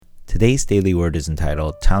Today's daily word is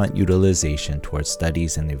entitled Talent Utilization Towards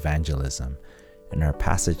Studies and Evangelism, and our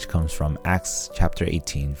passage comes from Acts chapter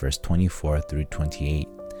 18, verse 24 through 28.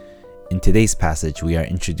 In today's passage, we are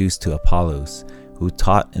introduced to Apollos, who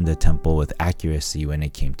taught in the temple with accuracy when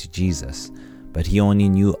it came to Jesus, but he only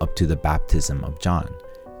knew up to the baptism of John.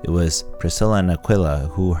 It was Priscilla and Aquila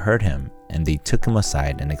who heard him, and they took him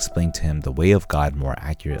aside and explained to him the way of God more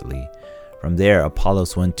accurately. From there,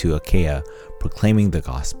 Apollos went to Achaia, proclaiming the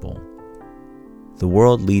gospel. The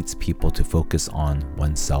world leads people to focus on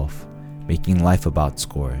oneself, making life about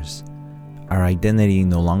scores. Our identity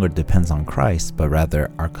no longer depends on Christ, but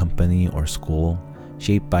rather our company or school,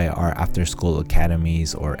 shaped by our after-school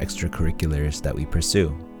academies or extracurriculars that we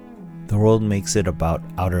pursue. The world makes it about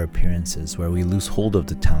outer appearances, where we lose hold of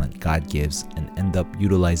the talent God gives and end up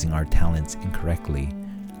utilizing our talents incorrectly.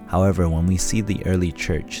 However, when we see the early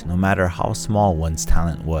church, no matter how small one's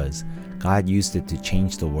talent was, God used it to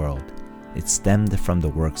change the world. It stemmed from the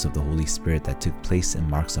works of the Holy Spirit that took place in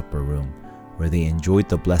Mark's upper room, where they enjoyed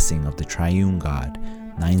the blessing of the triune God,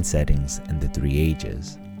 9 settings, and the 3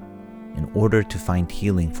 ages. In order to find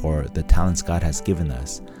healing for the talents God has given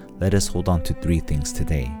us, let us hold on to 3 things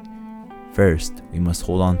today. First, we must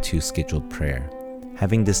hold on to scheduled prayer.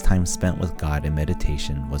 Having this time spent with God in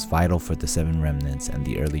meditation was vital for the 7 remnants and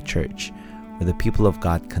the early church, where the people of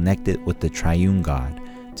God connected with the triune God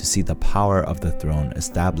to see the power of the throne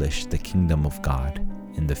establish the kingdom of God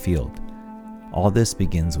in the field. All this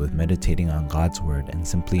begins with meditating on God's word and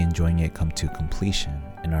simply enjoying it come to completion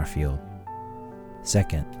in our field.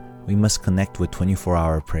 Second, we must connect with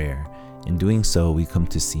 24-hour prayer. In doing so, we come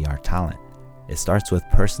to see our talent. It starts with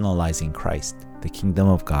personalizing Christ, the kingdom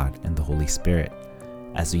of God, and the Holy Spirit.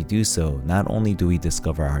 As we do so, not only do we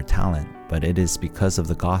discover our talent, but it is because of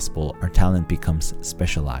the gospel our talent becomes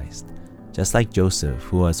specialized. Just like Joseph,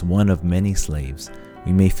 who was one of many slaves,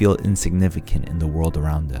 we may feel insignificant in the world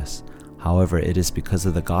around us. However, it is because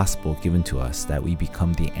of the gospel given to us that we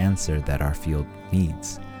become the answer that our field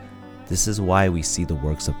needs. This is why we see the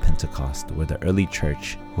works of Pentecost, where the early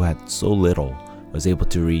church, who had so little, was able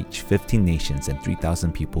to reach 15 nations and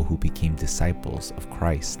 3,000 people who became disciples of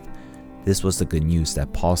Christ. This was the good news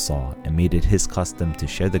that Paul saw and made it his custom to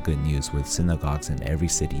share the good news with synagogues in every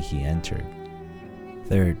city he entered.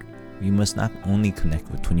 Third, we must not only connect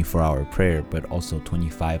with 24-hour prayer, but also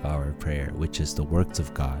 25-hour prayer, which is the works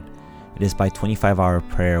of God. It is by 25-hour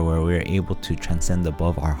prayer where we are able to transcend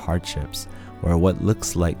above our hardships, where what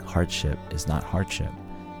looks like hardship is not hardship.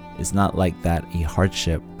 It's not like that a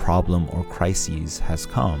hardship, problem, or crisis has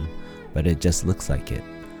come, but it just looks like it.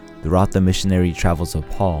 Throughout the missionary travels of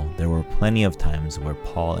Paul, there were plenty of times where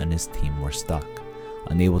Paul and his team were stuck,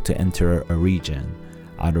 unable to enter a region,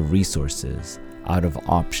 out of resources, out of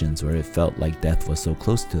options where it felt like death was so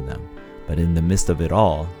close to them. But in the midst of it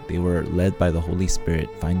all, they were led by the Holy Spirit,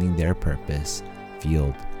 finding their purpose,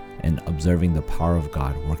 field, and observing the power of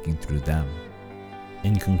God working through them.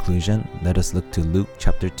 In conclusion, let us look to Luke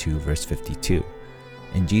chapter 2, verse 52.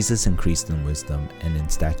 And Jesus increased in wisdom and in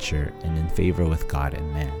stature and in favor with God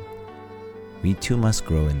and man. We too must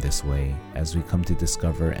grow in this way as we come to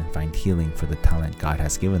discover and find healing for the talent God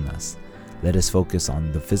has given us. Let us focus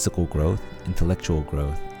on the physical growth, intellectual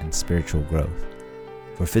growth, and spiritual growth.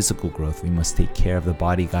 For physical growth, we must take care of the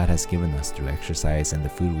body God has given us through exercise and the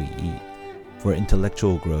food we eat. For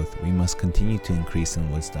intellectual growth, we must continue to increase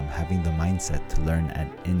in wisdom, having the mindset to learn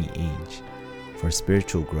at any age. For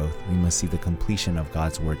spiritual growth, we must see the completion of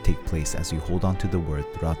God's word take place as we hold on to the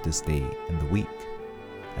word throughout this day and the week.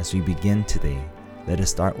 As we begin today, let us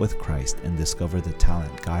start with Christ and discover the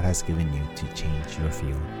talent God has given you to change your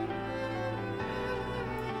field.